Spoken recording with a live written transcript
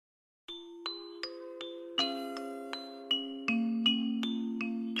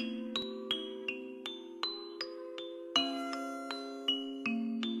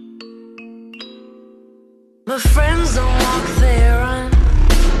My friends don't walk, they run.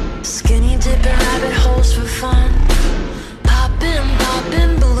 Skinny dipping rabbit holes for fun.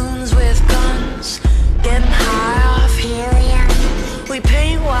 Popping balloons with guns. Getting high off helium. We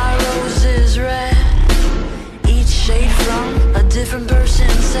paint white roses red. Each shade from a different person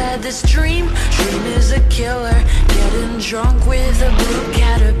said this dream is a killer. Getting drunk with a blue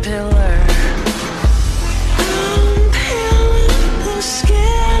caterpillar. I'm peeling the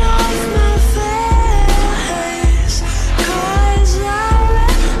skin off my face, 'cause I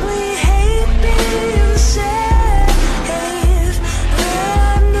really hate being safe.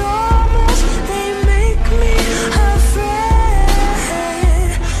 They're normals, they make me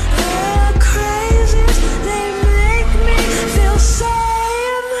afraid. They're crazies, they make me feel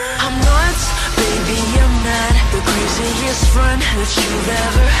sane. I'm nuts, baby, I'm mad. The craziest friend that you've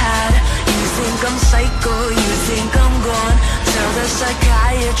ever had. You think I'm psycho, you think I'm gone. Tell the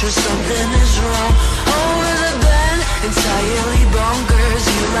psychiatrist something is wrong. Over the bed, entirely bonkers.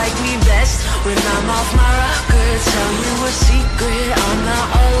 You like me best when I'm off my rocker. Tell you a secret, I'm not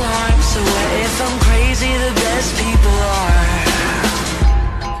alarmed. So what if I'm crazy? The best people are.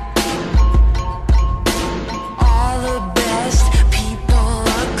 All the best people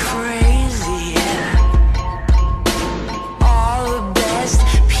are crazy. All the best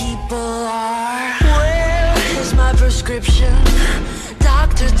people are. Where is my prescription?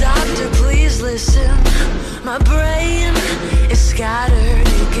 Doctor, please listen. My brain is scattered.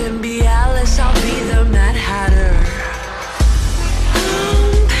 You can be Alice, I'll be the Mad Hatter.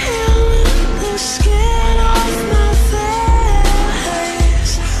 I'm peeling the skin off my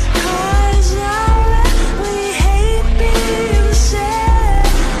face, 'cause I really hate being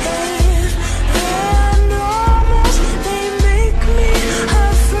safe. They're normals, they make me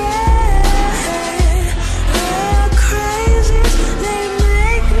afraid. They're crazies, they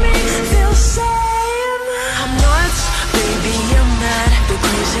make me feel sane. I'm nuts, baby, I'm mad. The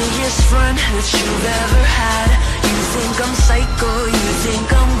craziest friend that you've ever had. You think I'm psycho, you think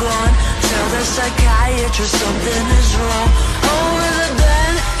I'm gone. Tell the psychiatrist something is wrong. Over the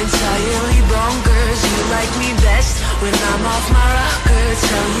bed, entirely bonkers. You like me best when I'm off my rocker.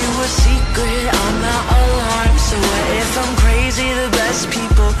 Tell you a secret, I'm not alarmed. So what if I'm crazy? The best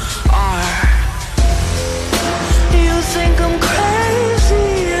people are. You think I'm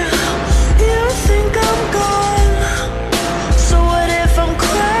crazy, you think I'm gone. So what if I'm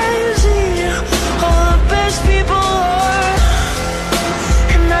crazy? All the best people are.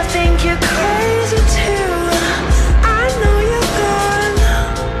 And I think you're crazy too. I know you're gone.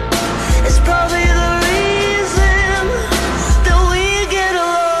 It's probably the reason that we get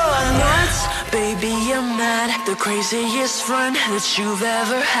along. I'm nuts, baby, I'm mad. The craziest friend that you've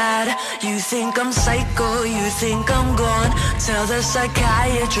ever had. You think I'm psycho, you think I'm gone. Tell the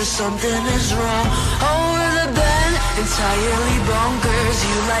psychiatrist something is wrong. Over the bed, entirely bonkers.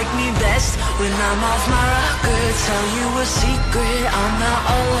 You like me best when I'm off my rocker. Tell you a secret, I'm not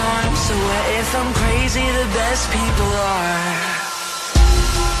alarmed. So what if I'm crazy? The best people are.